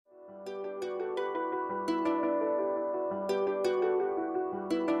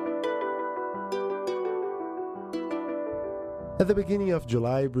At the beginning of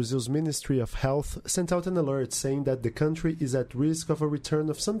July, Brazil's Ministry of Health sent out an alert saying that the country is at risk of a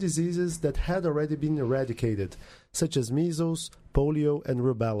return of some diseases that had already been eradicated, such as measles, polio, and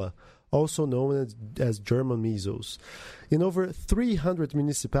rubella, also known as German measles. In over 300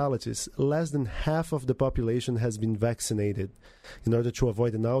 municipalities, less than half of the population has been vaccinated. In order to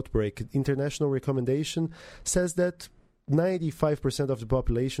avoid an outbreak, international recommendation says that 95% of the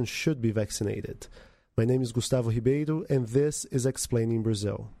population should be vaccinated. My name is Gustavo Ribeiro, and this is Explaining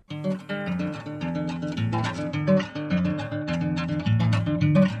Brazil.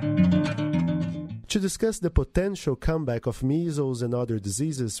 To discuss the potential comeback of measles and other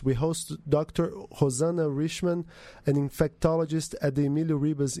diseases, we host Dr. Rosana Richman, an infectologist at the Emílio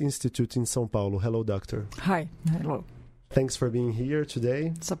Ribas Institute in São Paulo. Hello, doctor. Hi. Hello. Thanks for being here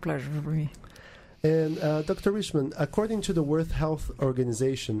today. It's a pleasure for me. And Dr. Richman, according to the World Health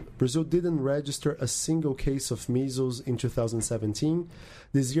Organization, Brazil didn't register a single case of measles in 2017.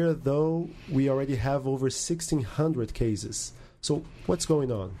 This year, though, we already have over 1,600 cases. So what's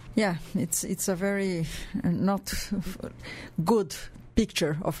going on? Yeah, it's a very not good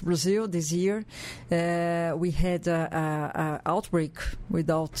picture of Brazil this year. We had an outbreak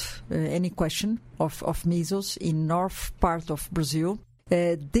without any question of measles in north part of Brazil.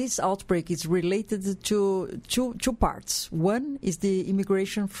 This outbreak is related to two parts. One is the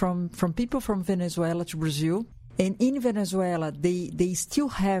immigration from people from Venezuela to Brazil. And in Venezuela, they still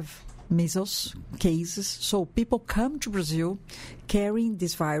have measles cases. So people come to Brazil carrying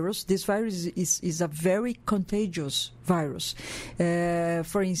this virus. This virus is a very contagious virus.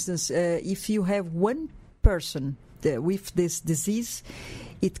 For instance, if you have one person with this disease,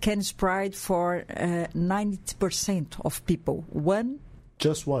 it can spread for 90% of people.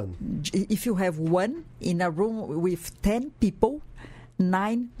 Just one. If you have one in a room with 10 people,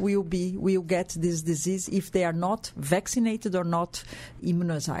 9 will get this disease if they are not vaccinated or not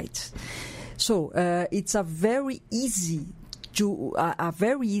immunized. So it's a very easy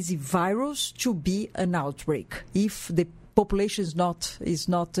virus to be an outbreak if the population is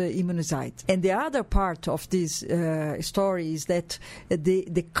not immunized. And the other part of this story is that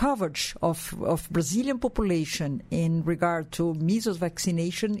the coverage of Brazilian population in regard to measles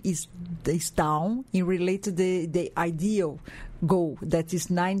vaccination is down in relation to the ideal goal, that is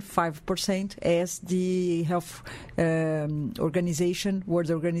 95%, as the health organization,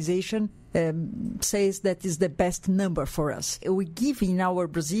 World Organization, says that is the best number for us. We give in our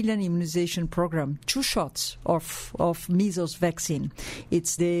Brazilian immunization program 2 shots of measles vaccine.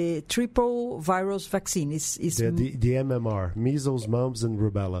 It's the triple virus vaccine. It's the MMR, measles, mumps, and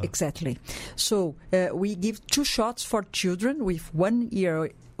rubella. Exactly. So we give 2 shots for children with 1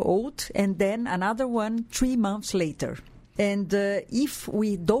 year old, and then another one 3 months later. And if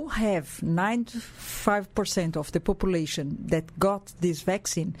we don't have 95% of the population that got this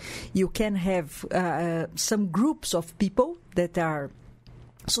vaccine, you can have some groups of people that are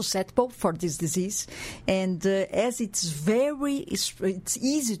susceptible for this disease, and as it's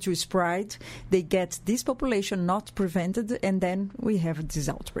easy to spread, they get this population not prevented, and then we have this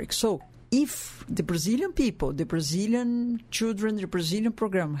outbreak. So if the Brazilian people, the Brazilian children, the Brazilian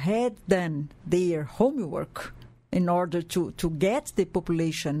program had done their homework in order to get the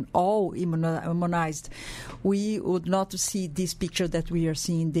population all immunized, we would not see this picture that we are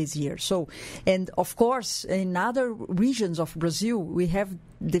seeing this year. So, and of course, in other regions of Brazil, we have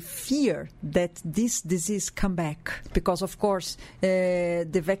the fear that this disease come back because, of course,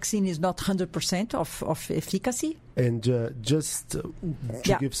 the vaccine is not 100% of efficacy. And just to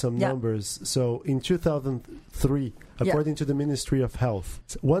give some numbers, so in 2003, according to the Ministry of Health,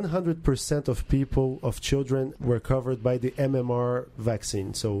 100% of people, of children, were covered by the MMR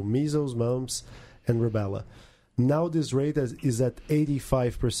vaccine, so measles, mumps, and rubella. Now this rate is at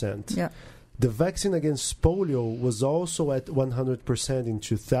 85%. Yeah. The vaccine against polio was also at 100% in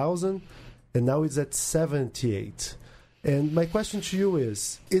 2000, and now it's at 78%. And my question to you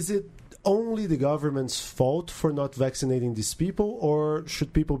is it only the government's fault for not vaccinating these people, or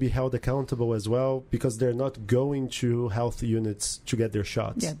should people be held accountable as well because they're not going to health units to get their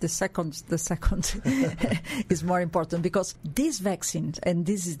shots? Yeah, the second is more important, because this vaccine and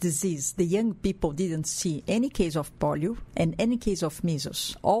this disease, the young people didn't see any case of polio and any case of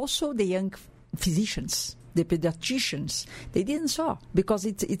measles. Also, the young physicians the pediatricians, they didn't saw because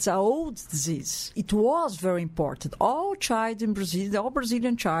it's an old disease. It was very important. All child in Brazil, all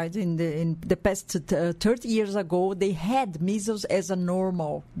Brazilian child in the past 30 years ago, they had measles as a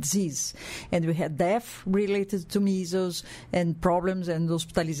normal disease, and we had death related to measles and problems and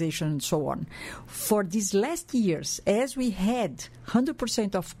hospitalization and so on. For these last years, as we had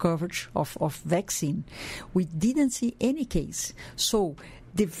 100% of coverage of vaccine, we didn't see any case. So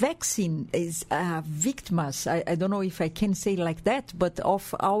the vaccine is victims, I don't know if I can say like that, but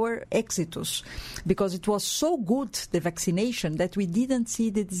of our exitus, because it was so good, the vaccination, that we didn't see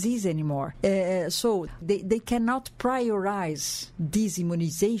the disease anymore. So they cannot prioritize this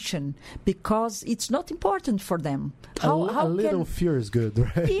immunization because it's not important for them. A little fear is good,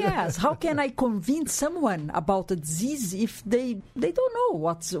 right? Yes. How can I convince someone about a disease if they don't know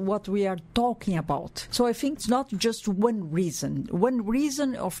what we are talking about? So I think it's not just one reason. One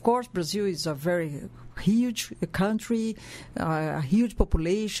reason, of course, Brazil is a very huge country, a huge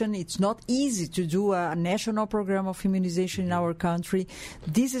population. It's not easy to do a national program of immunization in our country.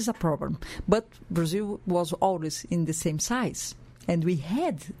 This is a problem. But Brazil was always in the same size, and we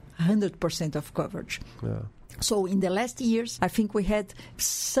had 100% of coverage. Yeah. So in the last years, I think we had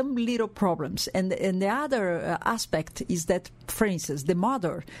some little problems. And the other aspect is that, for instance, the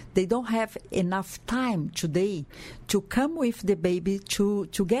mother, they don't have enough time today to come with the baby to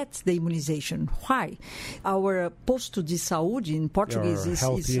get the immunization. Why? Our posto de saúde in Portuguese is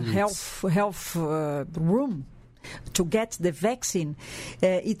health room. To get the vaccine,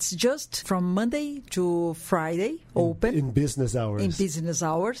 it's just from Monday to Friday open. In business hours. In business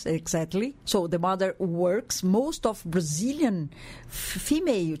hours, exactly. So the mother works. Most of Brazilian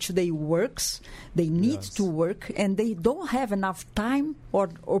female today works. They need to work, and they don't have enough time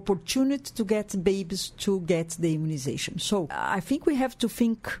or opportunity to get babies to get the immunization. So I think we have to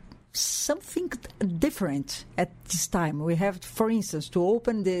think something different at this time. We have, for instance, to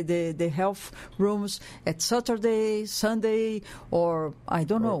open the health rooms at Saturday, Sunday, or I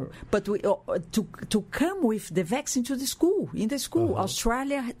don't know. But we, to come with the vaccine to the school, in the school.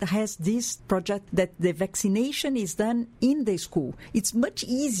 Australia has this project that the vaccination is done in the school. It's much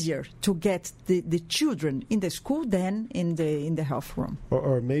easier to get the children in the school than in the health room.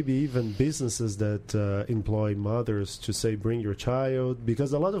 Or maybe even businesses that employ mothers to say, bring your child,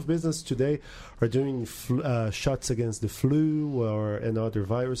 because a lot of businesses today are doing shots against the flu and other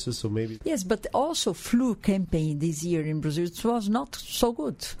viruses, so maybe... Yes, but also flu campaign this year in Brazil, it was not so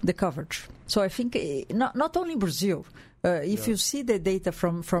good, the coverage. So I think not only Brazil, if you see the data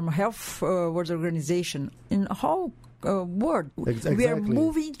from Health World Organization, in the whole world, we are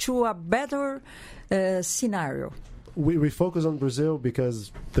moving to a better scenario. We focus on Brazil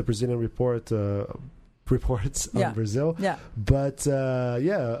because the Brazilian reports on Brazil. Yeah. But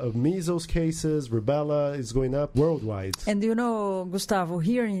measles cases, rubella is going up worldwide. And you know, Gustavo,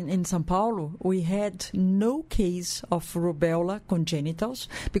 here in São Paulo, we had no case of rubella congenitals,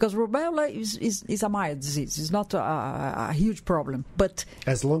 because rubella is a mild disease. It's not a huge problem. But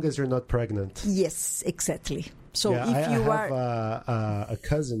as long as you're not pregnant. Yes, exactly. So if I you have a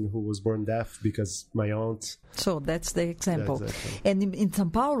cousin who was born deaf because my aunt. So that's the example. Yeah, exactly. And in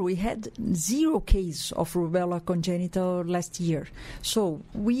São Paulo, we had 0 case of rubella congenital last year. So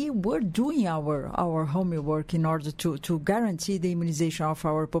we were doing our homework in order to guarantee the immunization of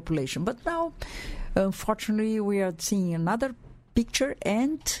our population. But now, unfortunately, we are seeing another picture,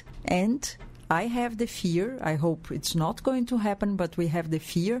 and I have the fear, I hope it's not going to happen, but we have the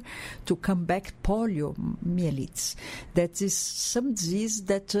fear to come back poliomyelitis. That is some disease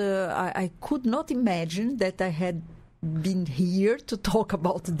that I could not imagine that I had been here to talk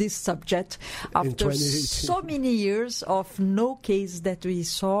about this subject after so many years of no case that we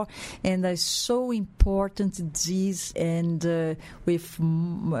saw, and a so important disease, and with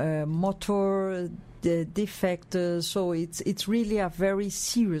motor defect, so it's really a very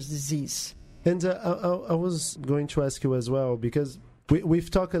serious disease. And I was going to ask you as well, because we've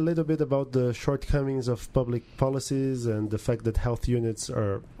talked a little bit about the shortcomings of public policies and the fact that health units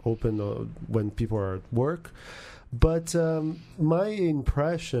are open when people are at work. But my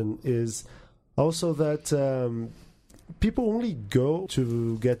impression is also that people only go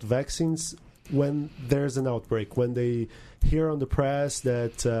to get vaccines when there's an outbreak, when they hear on the press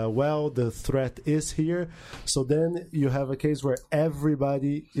that, the threat is here. So then you have a case where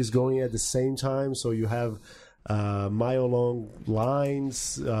everybody is going at the same time. So you have mile-long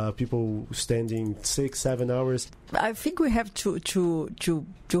lines, people standing 6-7 hours. I think we have to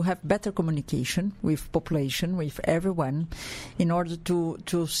have better communication with population, with everyone, in order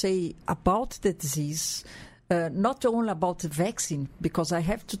to say about the disease, not only about the vaccine, because I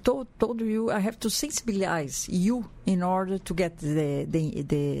have to told you I have to sensibilize you in order to get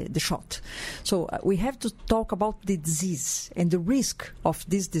the shot. So we have to talk about the disease and the risk of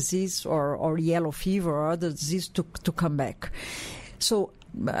this disease or yellow fever or other disease to come back. So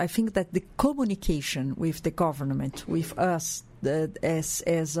I think that the communication with the government, with us,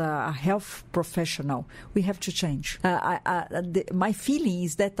 as a health professional, we have to change. My feeling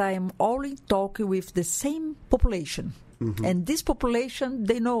is that I am only talking with the same population. Mm-hmm. And this population,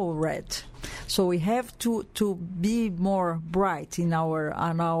 they know red. So we have to be more bright in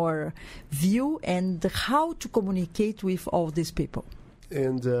our view and how to communicate with all these people.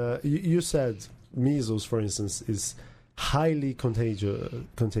 And you said measles, for instance, is highly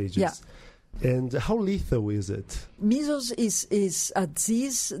contagious. Yeah. And how lethal is it? Measles is a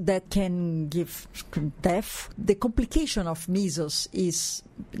disease that can give death. The complication of measles is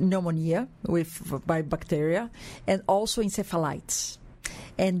pneumonia by bacteria and also encephalitis.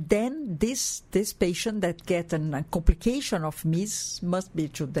 And then this patient that get a complication of measles must be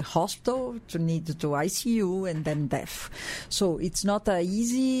to the hospital, to need to ICU, and then death. So it's not an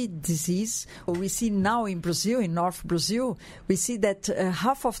easy disease. We see now in Brazil, in North Brazil, we see that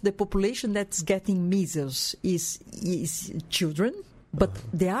half of the population that's getting measles is children. But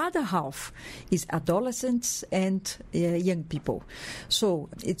the other half is adolescents and young people. So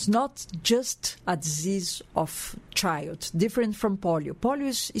it's not just a disease of child, different from polio. Polio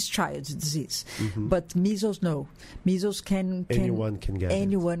is child disease, but measles, no. Measles anyone can get.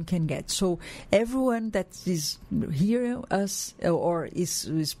 Anyone can get. So everyone that is hearing us or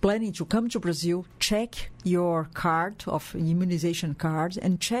is planning to come to Brazil, check your card of immunization card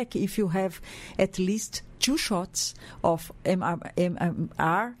and check if you have at least 2 shots of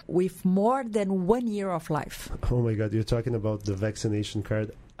MMR with more than 1 year of life. Oh my God, you're talking about the vaccination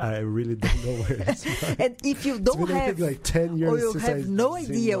card. I really don't know where it's from. And if you don't have, like 10 years or you have no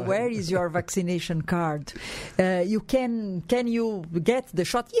idea where is your vaccination card, you can you get the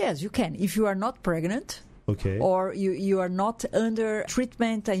shot? Yes, you can. If you are not pregnant. Okay. Or you are not under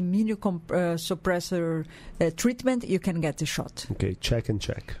treatment, immunosuppressor treatment, you can get the shot. Okay, check and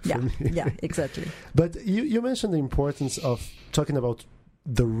check. Yeah, exactly. But you mentioned the importance of talking about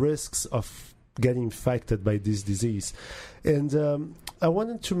the risks of getting infected by this disease. And I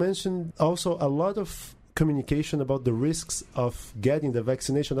wanted to mention also a lot of communication about the risks of getting the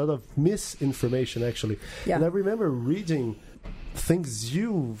vaccination, a lot of misinformation, actually. Yeah. And I remember reading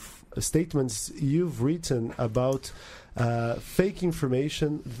statements you've written about fake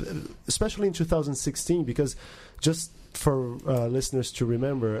information, especially in 2016, because just for listeners to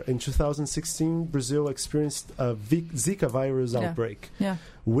remember, in 2016, Brazil experienced a Zika virus outbreak,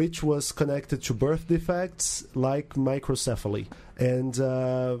 which was connected to birth defects like microcephaly. And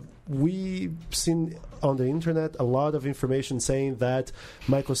we've seen on the internet a lot of information saying that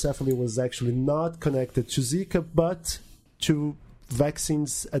microcephaly was actually not connected to Zika, but to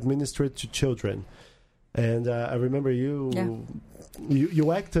vaccines administered to children. And I remember you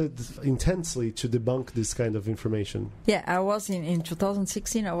acted intensely to debunk this kind of information. Yeah, I was in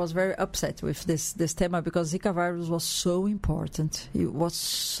 2016. I was very upset with this tema because Zika virus was so important. It was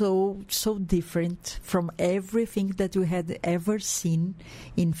so different from everything that we had ever seen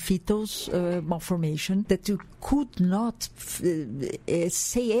in fetal malformation, that you could not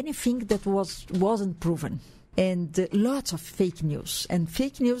say anything that wasn't proven. And lots of fake news. And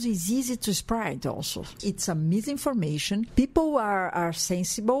fake news is easy to spread also. It's a misinformation. People are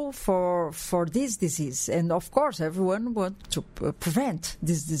sensible for this disease. And of course, everyone wants to prevent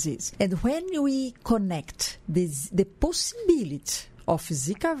this disease. And when we connect the possibility of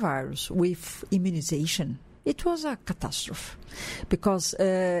Zika virus with immunization, it was a catastrophe because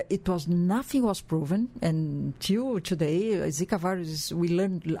nothing was proven until today. Zika virus, we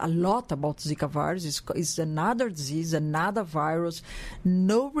learned a lot about Zika virus. It's another disease, another virus,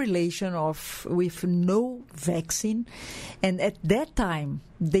 no relation with no vaccine. And at that time,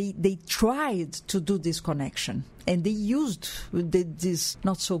 they tried to do this connection. And they used these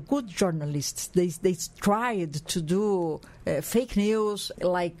not so good journalists. They tried to do fake news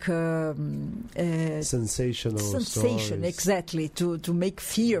like sensation, stories. Exactly, to make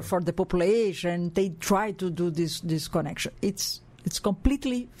fear for the population. They tried to do this connection. It's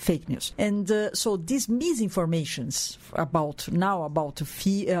completely fake news. And so these misinformations about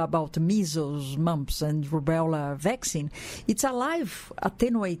measles, mumps, and rubella vaccine, it's a live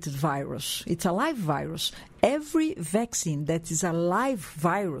attenuated virus. It's a live virus. Every vaccine that is a live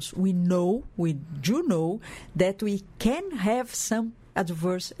virus, we do know that we can have some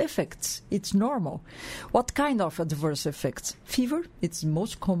adverse effects. It's normal. What kind of adverse effects? Fever, it's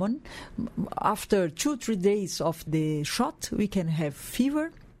most common. After 2-3 days of the shot, we can have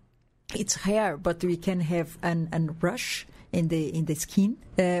fever. It's rare, but we can have an rush in the skin.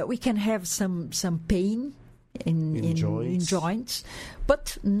 We can have some pain in joints,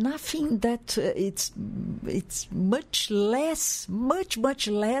 but nothing that it's much less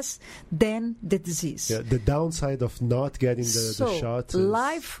than the disease. Yeah, the downside of not getting the shot is...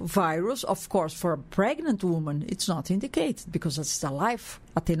 live virus, of course, for a pregnant woman, it's not indicated because it's a live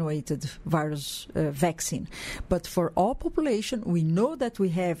attenuated virus vaccine. But for all population, we know that we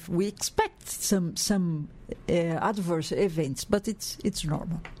expect some adverse events, but it's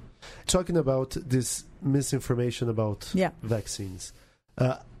normal. Talking about this misinformation about vaccines.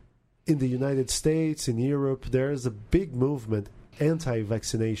 In the United States, in Europe, there's a big movement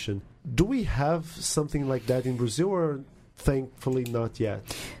anti-vaccination. Do we have something like that in Brazil, or thankfully not yet?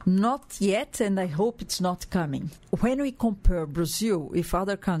 Not yet, and I hope it's not coming. When we compare Brazil with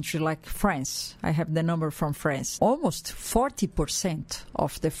other countries like France, I have the number from France, almost 40%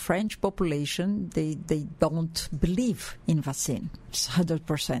 of the French population, they don't believe in vaccine. It's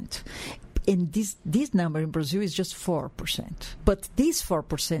 100%. And this number in Brazil is just 4%. But these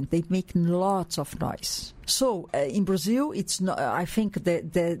 4%, they make lots of noise. So in Brazil, it's not, I think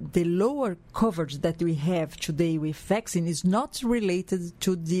the lower coverage that we have today with vaccine is not related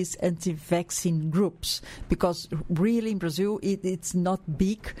to these anti-vaccine groups, because really in Brazil it's not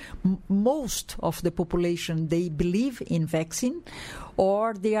big. Most of the population, they believe in vaccine,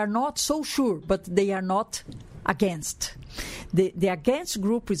 or they are not so sure, but they are not against. The against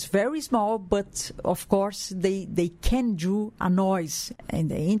group is very small, but of course they can do a noise in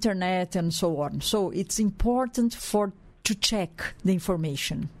the internet and so on. So it's important to check the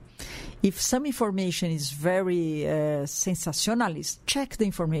information. If some information is very sensationalist, check the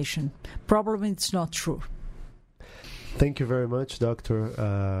information. Probably it's not true. Thank you very much,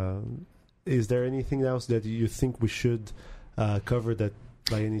 Doctor. Is there anything else that you think we should cover that?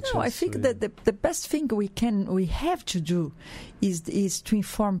 No, I think that the best thing we have to do is to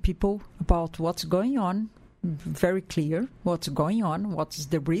inform people about what's going on, very clear what's going on, what is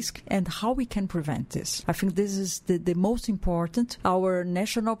the risk, and how we can prevent this. I think this is the most important. Our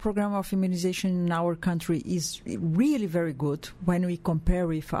national program of immunization in our country is really very good when we compare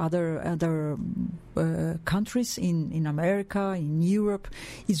with other countries in America, in Europe.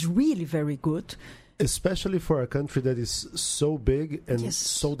 It's really very good. Especially for a country that is so big and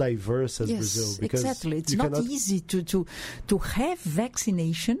so diverse as Brazil. Because exactly. It's not easy to have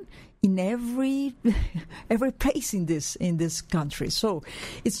vaccination in every place in this country. So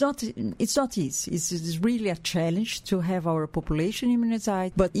it's not easy. It's really a challenge to have our population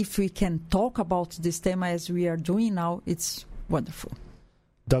immunized. But if we can talk about this theme as we are doing now, it's wonderful.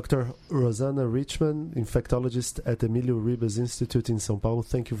 Dr. Rosana Richman, infectologist at Emílio Ribas Institute in São Paulo,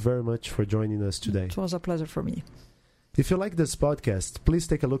 thank you very much for joining us today. It was a pleasure for me. If you like this podcast, please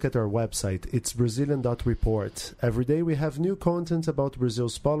take a look at our website. It's Brazilian.report. Every day we have new content about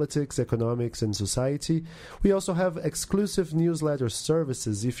Brazil's politics, economics, and society. We also have exclusive newsletter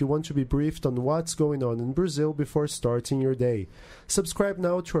services if you want to be briefed on what's going on in Brazil before starting your day. Subscribe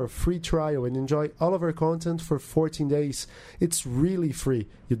now to our free trial and enjoy all of our content for 14 days. It's really free.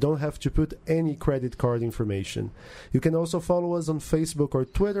 You don't have to put any credit card information. You can also follow us on Facebook or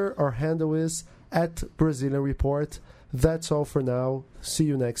Twitter. Our handle is @Brazilian Report. That's all for now. See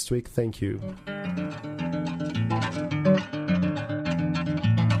you next week. Thank you.